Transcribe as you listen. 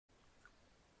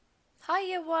Hi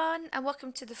Year 1 and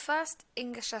welcome to the first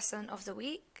English lesson of the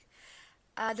week.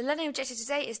 The learning objective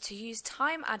today is to use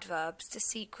time adverbs to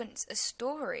sequence a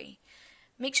story.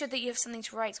 Make sure that you have something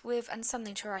to write with and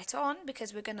something to write on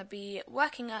because we're going to be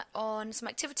working on some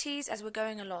activities as we're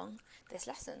going along this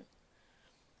lesson.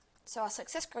 So our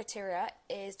success criteria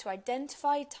is to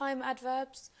identify time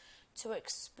adverbs, to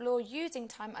explore using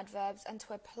time adverbs and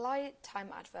to apply time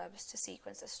adverbs to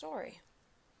sequence a story.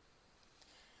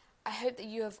 I hope that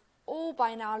you have all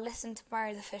by now listened to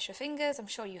Mary the Fish with Fingers. I'm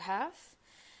sure you have.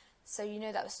 So you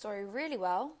know that story really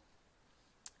well.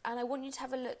 And I want you to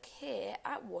have a look here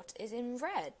at what is in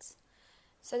red.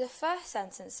 So the first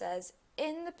sentence says,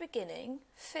 in the beginning,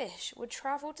 fish would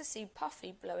travel to see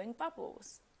Puffy blowing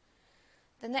bubbles.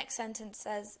 The next sentence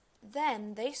says,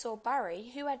 then they saw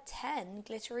Barry who had 10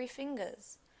 glittery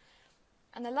fingers.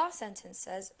 And the last sentence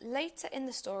says, later in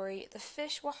the story, the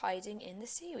fish were hiding in the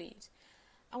seaweed.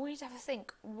 I want you to have a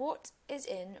think, what is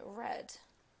in red?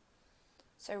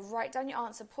 So write down your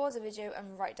answer, pause the video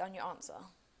and write down your answer.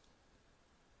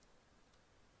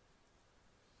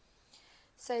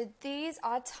 So these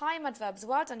are time adverbs.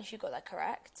 Well done if you got that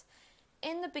correct.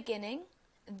 In the beginning,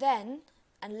 then,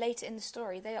 and later in the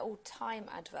story, they are all time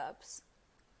adverbs.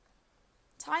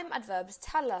 Time adverbs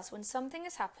tell us when something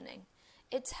is happening.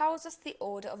 It tells us the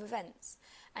order of events.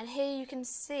 And here you can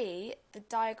see the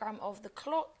diagram of the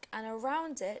clock, and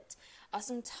around it are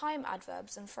some time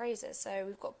adverbs and phrases. So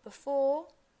we've got before,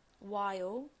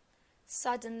 while,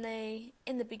 suddenly,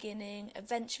 in the beginning,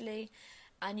 eventually,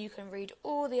 and you can read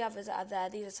all the others that are there.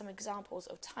 These are some examples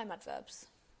of time adverbs.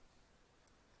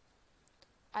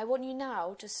 I want you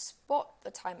now to spot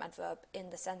the time adverb in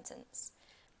the sentence.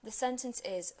 The sentence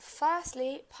is,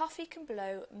 firstly, Puffy can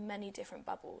blow many different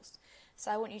bubbles.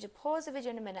 So I want you to pause the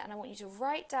video in a minute and I want you to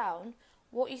write down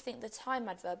what you think the time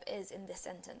adverb is in this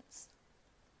sentence.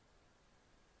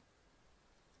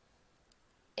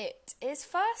 It is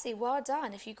firstly. Well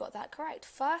done if you got that correct.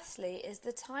 Firstly is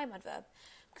the time adverb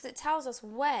because it tells us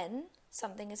when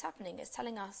something is happening. It's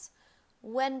telling us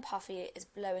when Puffy is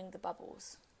blowing the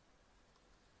bubbles.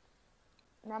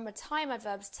 Remember, time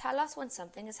adverbs tell us when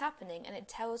something is happening and it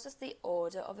tells us the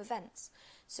order of events.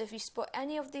 So if you spot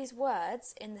any of these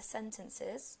words in the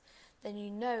sentences, then you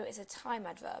know it's a time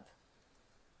adverb.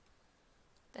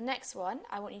 The next one,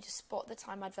 I want you to spot the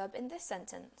time adverb in this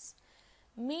sentence.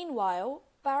 Meanwhile,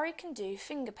 Barry can do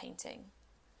finger painting.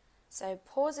 So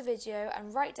pause the video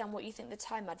and write down what you think the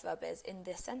time adverb is in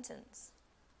this sentence.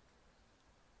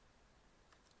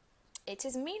 It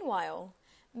is meanwhile.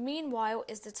 Meanwhile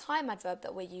is the time adverb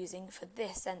that we're using for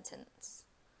this sentence.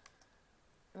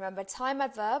 Remember, time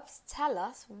adverbs tell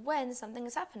us when something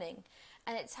is happening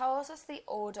and it tells us the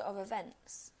order of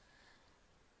events.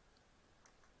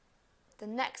 The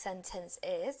next sentence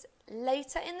is,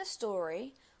 later in the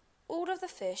story, all of the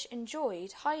fish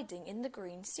enjoyed hiding in the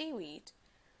green seaweed.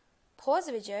 Pause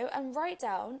the video and write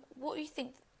down what you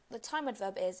think the time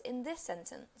adverb is in this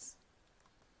sentence.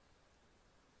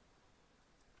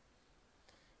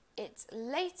 It's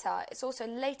later. It's also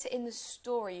later in the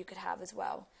story you could have as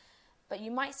well. But you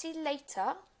might see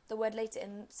later, the word later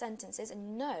in sentences,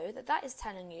 and know that that is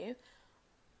telling you,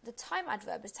 the time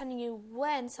adverb is telling you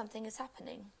when something is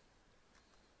happening.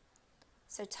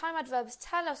 So time adverbs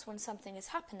tell us when something is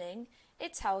happening.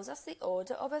 It tells us the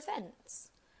order of events.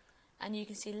 And you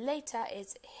can see later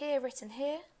is here, written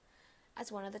here,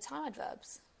 as one of the time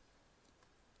adverbs.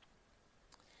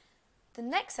 The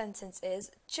next sentence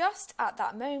is, just at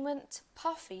that moment,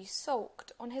 Puffy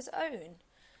sulked on his own.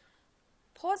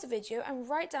 Pause the video and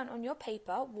write down on your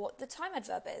paper what the time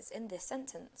adverb is in this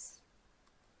sentence.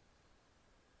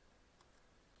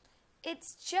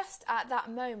 It's just at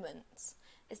that moment.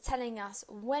 It's telling us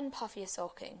when Puffy is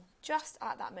sulking. Just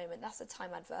at that moment. That's the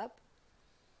time adverb.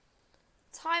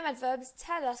 Time adverbs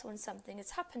tell us when something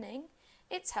is happening.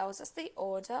 It tells us the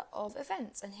order of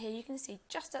events. And here you can see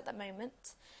just at that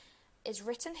moment is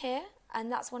written here,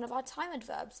 and that's one of our time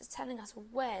adverbs. It's telling us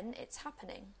when it's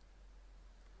happening.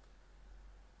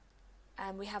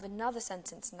 And we have another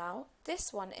sentence now.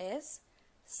 This one is,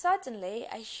 suddenly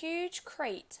a huge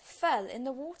crate fell in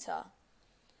the water.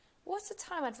 What's the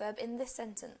time adverb in this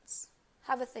sentence?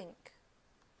 Have a think.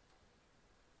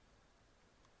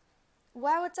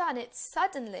 Well done, it's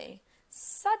suddenly.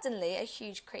 Suddenly a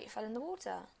huge crate fell in the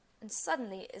water. And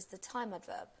suddenly is the time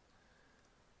adverb.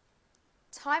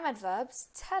 Time adverbs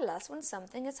tell us when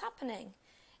something is happening.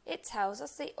 It tells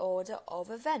us the order of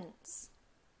events.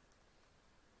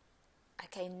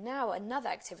 Okay, now another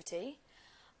activity.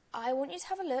 I want you to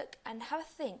have a look and have a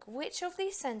think which of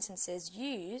these sentences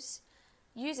uses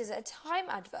a time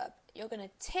adverb. You're going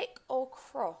to tick or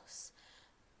cross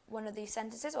one of these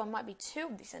sentences, or it might be two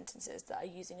of these sentences that are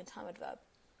using a time adverb.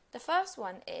 The first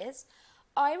one is,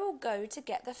 I will go to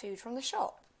get the food from the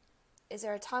shop. Is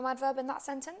there a time adverb in that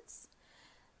sentence?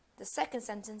 The second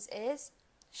sentence is,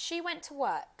 she went to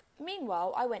work.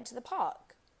 Meanwhile, I went to the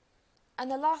park. And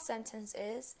the last sentence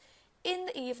is, in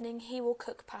the evening, he will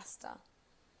cook pasta.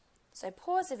 So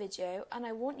pause the video and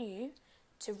I want you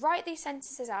to write these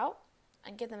sentences out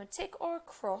and give them a tick or a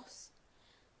cross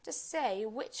to say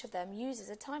which of them uses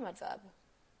a time adverb.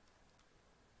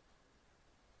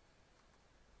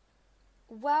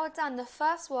 Well done. The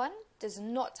first one does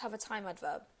not have a time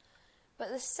adverb, but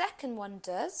the second one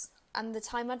does, and the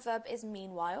time adverb is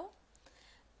meanwhile.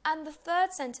 And the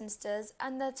third sentence does,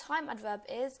 and the time adverb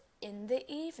is in the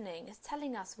evening. It's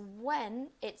telling us when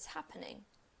it's happening.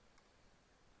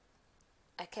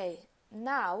 Okay,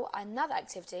 now another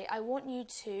activity. I want you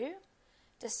to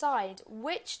decide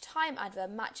which time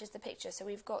adverb matches the picture. So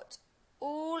we've got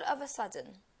all of a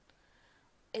sudden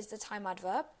is the time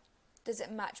adverb. Does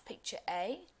it match picture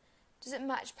A? Does it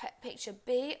match picture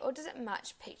B? Or does it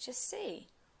match picture C?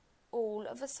 All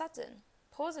of a sudden.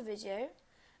 Pause the video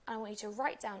and I want you to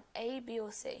write down A, B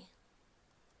or C.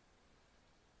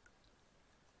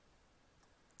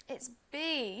 It's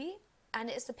B, and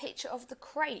it's the picture of the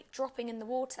crate dropping in the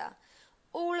water.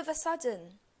 All of a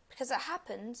sudden, because it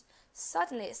happened,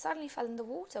 it suddenly fell in the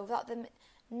water without them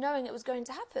knowing it was going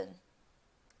to happen.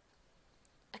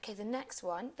 Okay, the next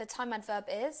one, the time adverb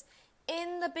is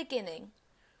in the beginning.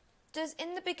 Does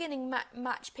in the beginning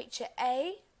match picture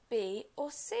A, B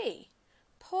or C?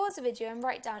 Pause the video and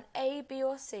write down A, B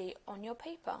or C on your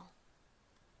paper.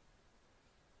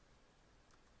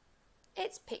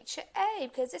 It's picture A,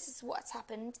 because this is what's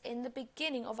happened in the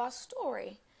beginning of our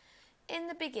story. In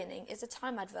the beginning is a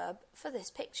time adverb for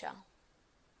this picture.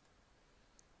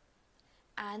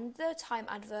 And the time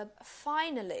adverb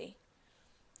finally.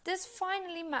 Does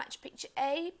finally match picture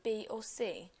A, B or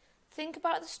C? Think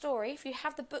about the story. If you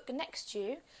have the book next to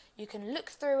you, you can look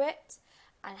through it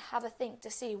and have a think to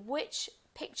see which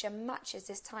picture matches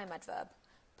this time adverb.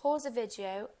 Pause the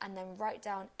video and then write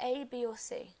down A, B or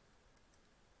C.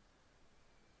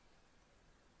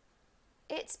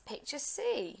 It's picture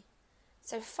C.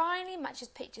 So finally matches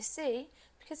picture C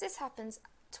because this happens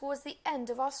towards the end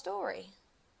of our story.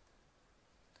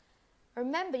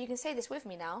 Remember, you can say this with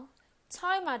me now.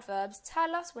 Time adverbs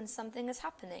tell us when something is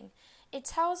happening. It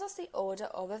tells us the order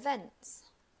of events.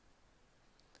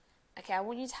 Okay, I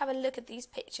want you to have a look at these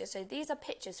pictures. So these are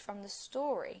pictures from the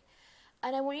story.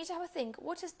 And I want you to have a think,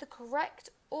 what is the correct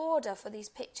order for these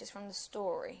pictures from the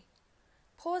story?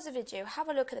 Pause the video, have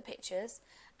a look at the pictures,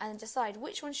 and decide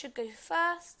which one should go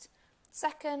first,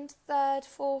 second, third,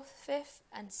 fourth, fifth,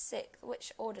 and sixth.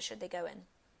 Which order should they go in?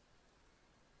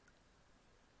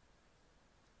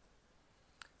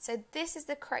 So this is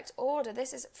the correct order.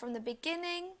 This is from the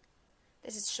beginning.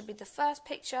 Should be the first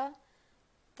picture,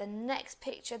 the next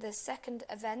picture, the second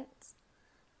event,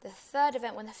 the third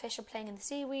event when the fish are playing in the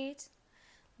seaweed.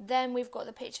 Then we've got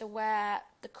the picture where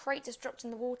the crate is dropped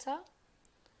in the water.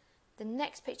 The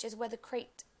next picture is where the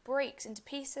crate breaks into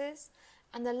pieces.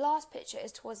 And the last picture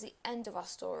is towards the end of our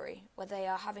story, where they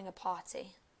are having a party.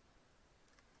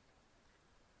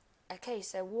 Okay,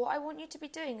 so what I want you to be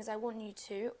doing is I want you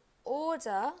to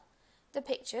order the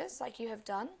pictures like you have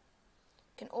done.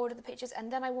 You can order the pictures,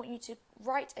 and then I want you to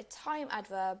write a time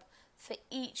adverb for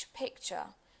each picture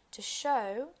to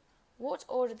show what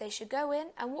order they should go in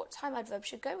and what time adverb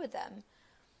should go with them.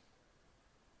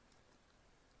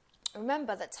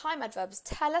 Remember that time adverbs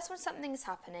tell us when something is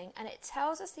happening and it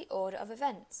tells us the order of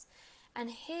events. And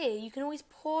here you can always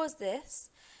pause this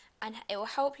and it will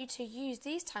help you to use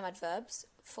these time adverbs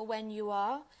for when you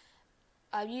are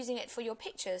using it for your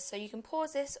pictures. So you can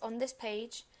pause this on this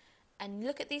page and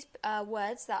look at these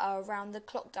words that are around the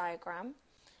clock diagram,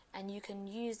 and you can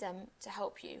use them to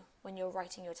help you when you're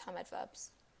writing your time adverbs.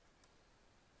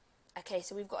 Okay,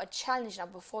 so we've got a challenge now.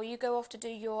 Before you go off to do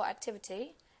your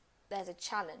activity, there's a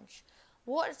challenge.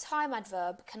 What time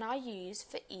adverb can I use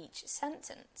for each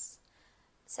sentence?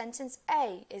 Sentence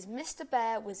A is Mr.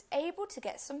 Bear was able to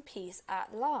get some peace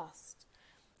at last.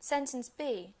 Sentence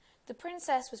B, the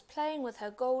princess was playing with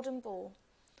her golden ball.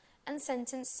 And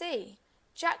sentence C,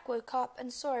 Jack woke up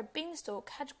and saw a beanstalk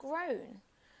had grown.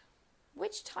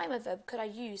 Which time adverb could I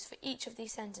use for each of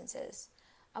these sentences?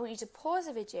 I want you to pause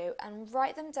the video and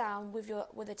write them down with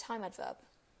a time adverb.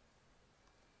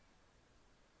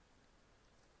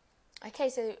 Okay,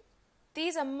 so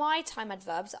these are my time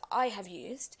adverbs that I have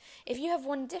used. If you have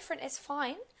one different, it's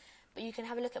fine, but you can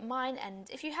have a look at mine, and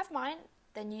if you have mine,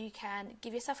 then you can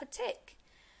give yourself a tick.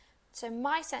 So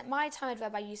my time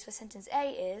adverb I use for sentence A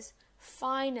is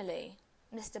finally.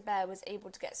 Mr. Bear was able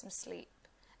to get some sleep.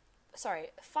 Sorry,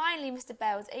 finally Mr.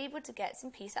 Bear was able to get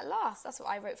some peace at last. That's what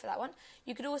I wrote for that one.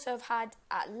 You could also have had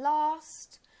at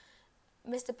last.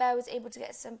 Mr. Bear was able to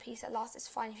get some peace at last. It's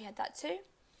fine if you had that too.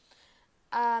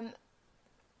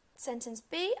 Sentence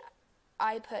B,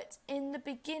 I put in the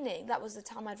beginning. That was the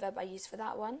time adverb I used for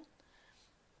that one.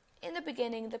 In the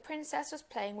beginning, the princess was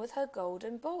playing with her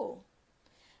golden ball.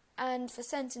 And for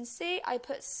sentence C, I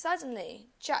put suddenly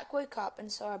Jack woke up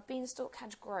and saw a beanstalk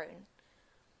had grown.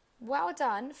 Well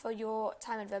done for your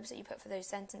time adverbs that you put for those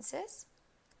sentences.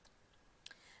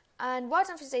 And well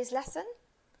done for today's lesson.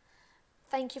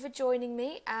 Thank you for joining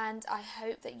me, and I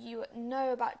hope that you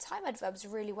know about time adverbs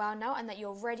really well now and that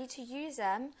you're ready to use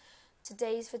them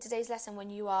for today's lesson when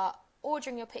you are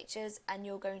ordering your pictures and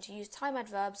you're going to use time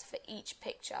adverbs for each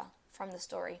picture from the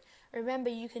story. Remember,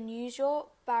 you can use your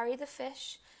Barry the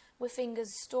Fish with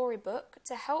Fingers storybook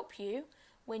to help you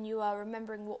when you are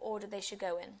remembering what order they should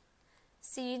go in.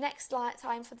 See you next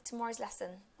time for tomorrow's lesson.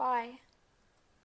 Bye.